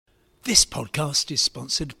This podcast is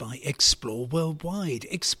sponsored by Explore Worldwide.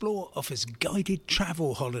 Explore offers guided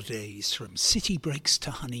travel holidays from city breaks to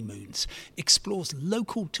honeymoons. Explore's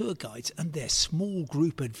local tour guides and their small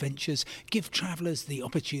group adventures give travellers the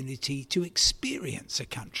opportunity to experience a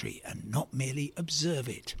country and not merely observe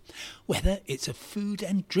it. Whether it's a food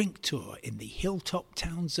and drink tour in the hilltop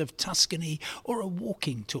towns of Tuscany or a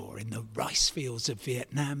walking tour in the rice fields of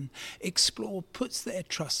Vietnam, Explore puts their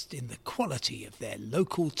trust in the quality of their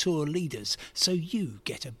local tour leaders so you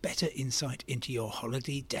get a better insight into your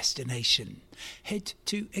holiday destination. Head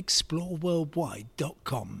to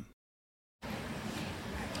exploreworldwide.com.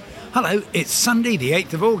 Hello, it's Sunday the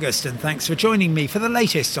 8th of August and thanks for joining me for the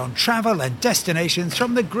latest on travel and destinations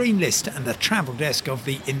from the Green List and the travel desk of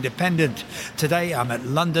The Independent. Today I'm at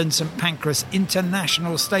London St Pancras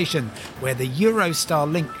International Station where the Eurostar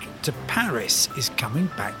link to Paris is coming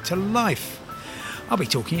back to life. I'll be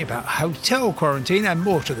talking about hotel quarantine and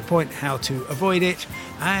more to the point how to avoid it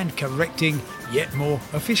and correcting yet more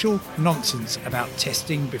official nonsense about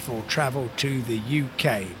testing before travel to the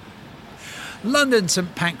UK. London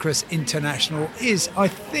St Pancras International is, I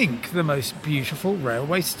think, the most beautiful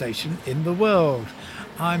railway station in the world.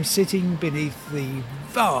 I'm sitting beneath the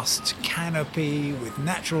vast canopy with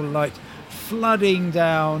natural light flooding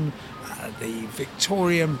down, the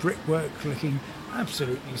Victorian brickwork looking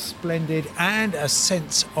absolutely splendid, and a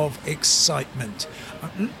sense of excitement.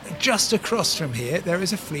 Just across from here there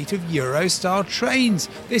is a fleet of Eurostar trains.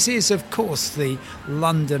 This is of course the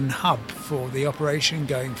London hub for the operation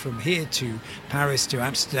going from here to Paris, to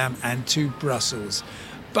Amsterdam and to Brussels.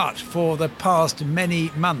 But for the past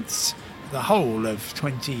many months, the whole of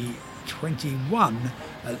 2021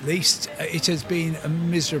 at least, it has been a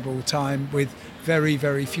miserable time with very,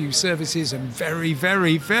 very few services and very,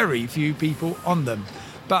 very, very few people on them.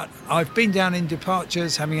 But I've been down in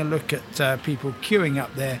departures having a look at people queuing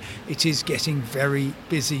up there. It is getting very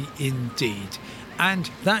busy indeed.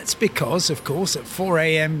 And that's because, of course, at 4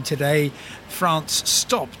 a.m. today, France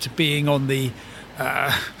stopped being on the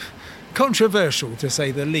controversial, to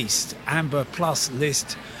say the least, Amber Plus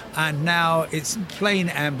list. And now it's plain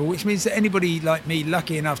amber, which means that anybody like me,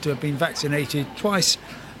 lucky enough to have been vaccinated twice,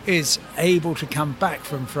 is able to come back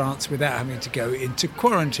from France without having to go into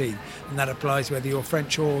quarantine. And that applies whether you're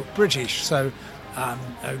French or British. So a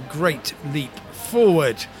great leap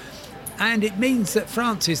forward. And it means that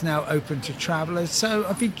France is now open to travellers. So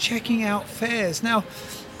I've been checking out fares. Now,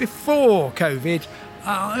 before COVID,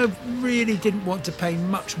 I really didn't want to pay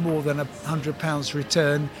much more than £100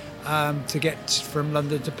 return to get from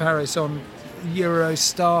London to Paris on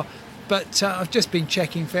Eurostar. But I've just been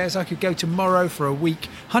checking fares. I could go tomorrow for a week,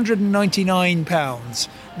 £199.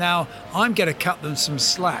 Now, I'm going to cut them some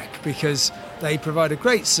slack because they provide a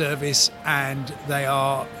great service and they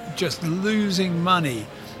are just losing money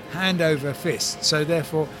hand over fist. So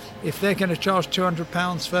therefore, if they're going to charge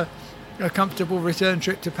 £200 for a comfortable return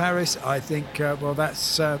trip to Paris, I think,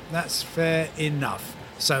 that's fair enough.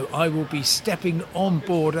 So I will be stepping on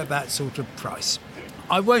board at that sort of price.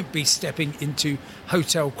 I won't be stepping into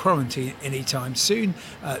hotel quarantine anytime soon.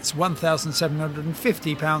 It's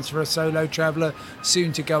 £1,750 for a solo traveller,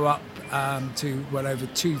 soon to go up to well over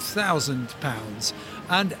 £2,000.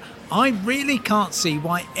 And I really can't see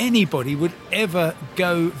why anybody would ever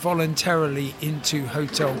go voluntarily into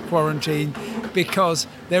hotel quarantine, because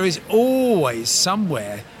there is always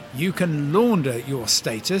somewhere you can launder your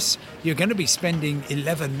status. You're going to be spending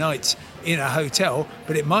 11 nights in a hotel,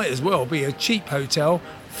 but it might as well be a cheap hotel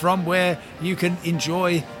from where you can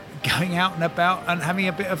enjoy going out and about and having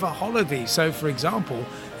a bit of a holiday. So, for example,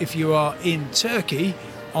 if you are in Turkey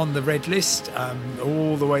on the red list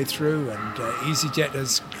all the way through, and EasyJet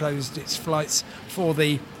has closed its flights for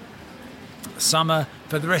the summer,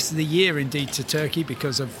 for the rest of the year indeed, to Turkey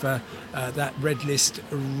because of that red list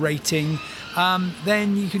rating,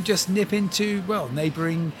 then you can just nip into,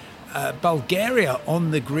 neighbouring Bulgaria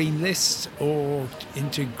on the green list, or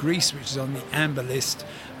into Greece, which is on the amber list,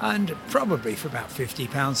 and probably for about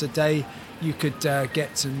 £50 a day you could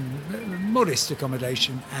get some modest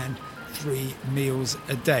accommodation and 3 meals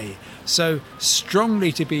a day. So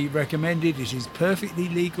strongly to be recommended. It is perfectly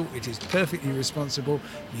legal, it is perfectly responsible.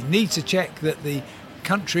 You need to check that the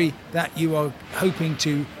country that you are hoping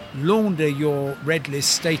to launder your red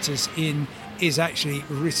list status in is actually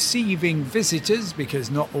receiving visitors,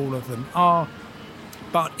 because not all of them are.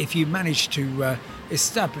 But if you manage to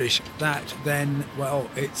establish that, then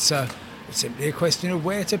it's simply a question of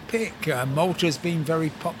where to pick. Malta's been very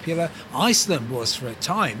popular. Iceland was for a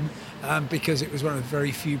time, because it was one of the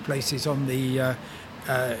very few places on the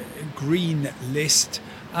green list.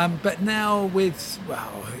 But now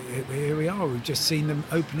here we are. We've just seen them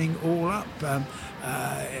opening all up.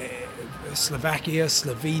 Slovakia,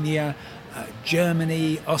 Slovenia,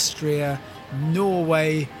 Germany, Austria,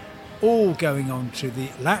 Norway, all going on to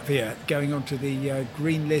Latvia going on to the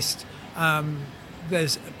green list.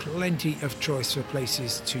 There's plenty of choice for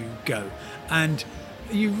places to go, and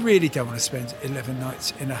you really don't want to spend 11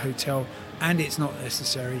 nights in a hotel, and it's not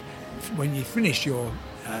necessary. When you finish your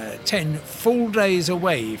 10 full days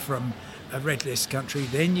away from a red list country,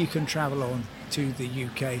 then you can travel on to the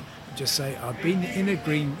UK and just say, I've been in a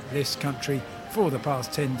green list country for the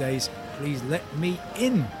past 10 days, please let me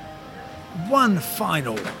in. One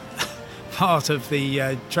final part of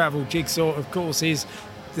the travel jigsaw, of course, is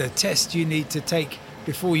the test you need to take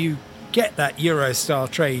before you get that Eurostar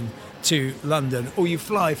train to London, or you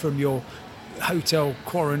fly from your hotel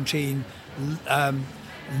quarantine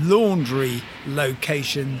laundry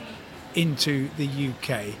location into the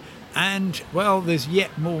UK. And, well, there's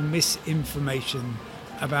yet more misinformation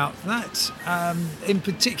about that. In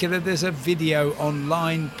particular, there's a video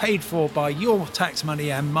online paid for by your tax money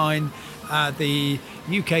and mine. The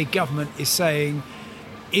UK government is saying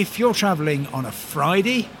if you're travelling on a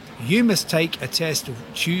Friday, you must take a test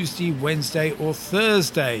Tuesday, Wednesday or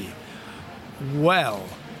Thursday. Well,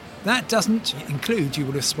 that doesn't include, you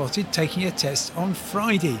would have spotted, taking a test on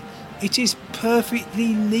Friday. It is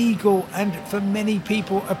perfectly legal and for many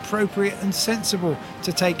people appropriate and sensible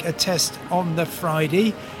to take a test on the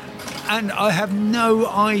Friday. And I have no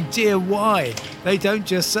idea why they don't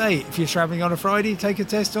just say, if you're travelling on a Friday, take a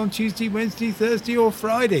test on Tuesday, Wednesday, Thursday or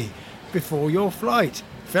Friday before your flight.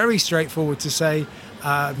 Very straightforward to say.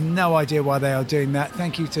 No idea why they are doing that.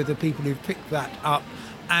 Thank you to the people who picked that up.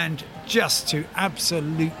 And just to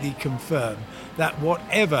absolutely confirm that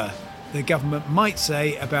whatever the government might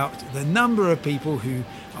say about the number of people who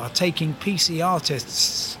are taking PCR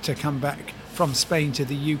tests to come back from Spain to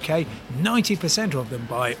the UK, 90% of them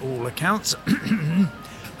by all accounts,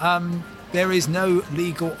 there is no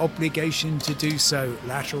legal obligation to do so.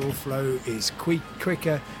 Lateral flow is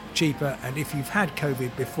quicker, cheaper, and if you've had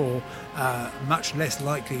COVID before, much less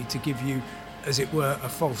likely to give you, as it were, a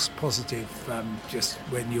false positive just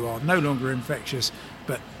when you are no longer infectious,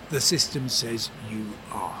 but the system says you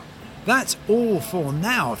are. That's all for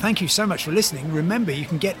now. Thank you so much for listening. Remember, you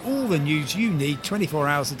can get all the news you need 24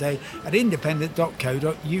 hours a day at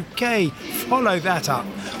independent.co.uk. Follow that up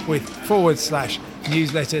with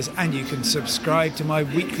 /newsletters, and you can subscribe to my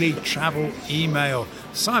weekly travel email,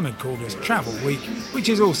 Simon Calder's Travel Week, which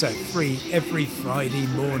is also free every Friday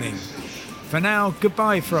morning. For now,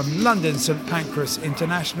 goodbye from London St Pancras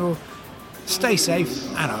International. Stay safe,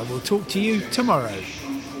 and I will talk to you tomorrow.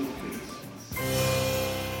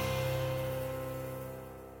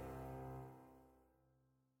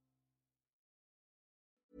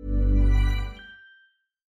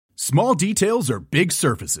 Small details are big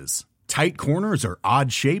surfaces. Tight corners are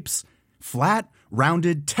odd shapes. Flat,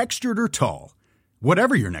 rounded, textured, or tall.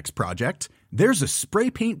 Whatever your next project, there's a spray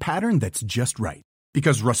paint pattern that's just right.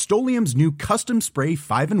 Because Rust-Oleum's new Custom Spray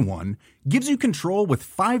 5-in-1 gives you control with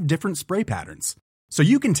 5 different spray patterns. So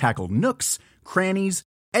you can tackle nooks, crannies,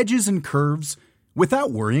 edges, and curves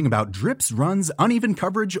without worrying about drips, runs, uneven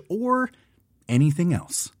coverage, or anything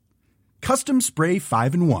else. Custom Spray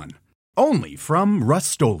 5-in-1. Only from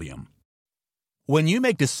Rust-Oleum. When you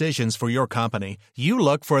make decisions for your company, you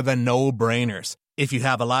look for the no-brainers. If you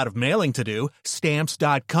have a lot of mailing to do,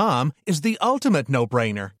 Stamps.com is the ultimate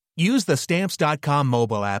no-brainer. Use the Stamps.com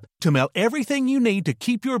mobile app to mail everything you need to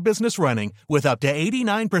keep your business running with up to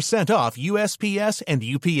 89% off USPS and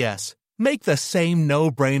UPS. Make the same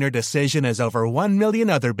no-brainer decision as over 1 million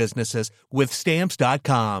other businesses with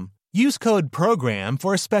Stamps.com. Use code PROGRAM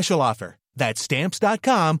for a special offer. That's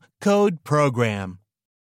Stamps.com, code PROGRAM.